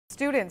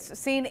Students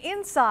seen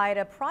inside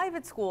a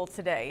private school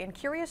today in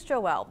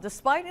Kiryas,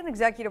 despite an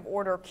executive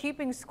order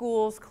keeping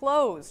schools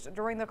closed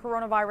during the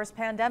coronavirus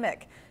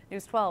pandemic.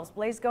 News 12's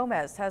Blaise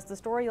Gomez has the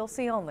story you'll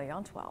see only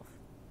on 12.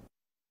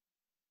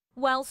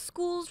 While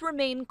schools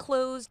remain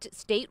closed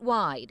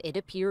statewide, it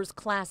appears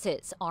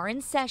classes are in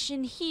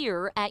session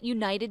here at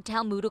United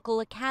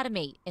Talmudical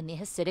Academy in the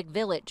Hassidic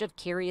village of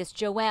Kiryas,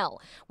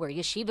 where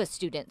yeshiva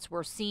students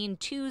were seen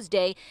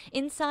Tuesday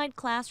inside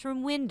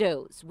classroom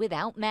windows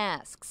without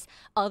masks.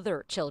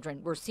 Other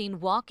children were seen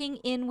walking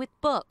in with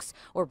books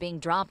or being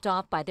dropped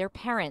off by their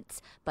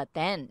parents, but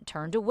then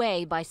turned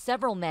away by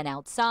several men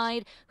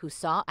outside who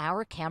saw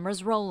our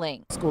cameras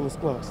rolling. School is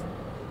closed.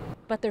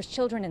 But there's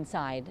children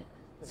inside.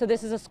 So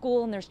this is a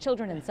school and there's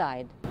children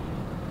inside.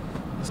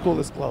 The school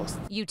is closed.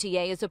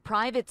 UTA is a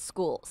private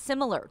school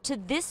similar to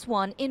this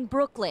one in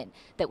Brooklyn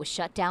that was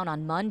shut down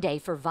on Monday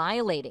for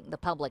violating the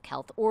public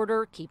health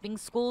order keeping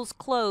schools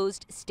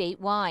closed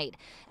statewide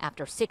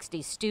after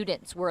 60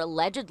 students were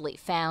allegedly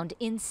found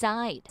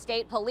inside.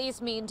 State police,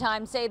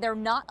 meantime, say they're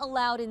not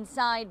allowed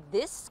inside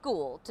this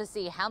school to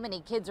see how many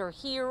kids are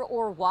here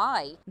or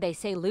why. They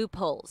say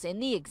loopholes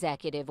in the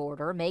executive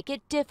order make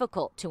it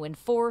difficult to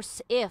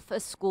enforce if a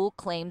school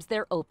claims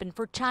they're open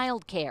for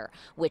childcare,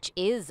 which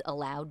is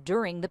allowed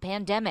during the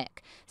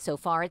pandemic. So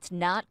far, it's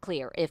not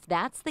clear if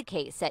that's the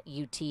case at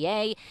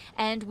UTA,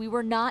 and we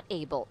were not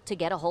able to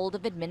get a hold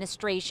of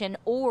administration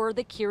or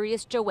the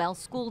Kiryas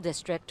School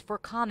District for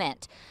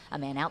comment. A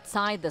man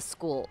outside the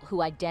school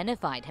who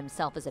identified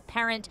himself as a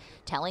parent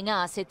telling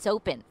us it's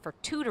open for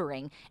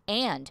tutoring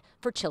and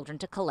for children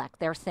to collect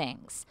their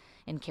things.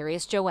 In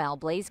Kiryas,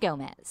 Blaise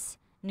Gomez,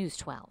 News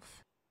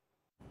 12.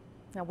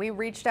 Now, we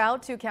reached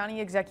out to County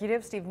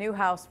Executive Steve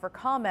Newhouse for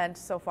comment.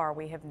 So far,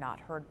 we have not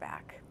heard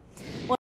back.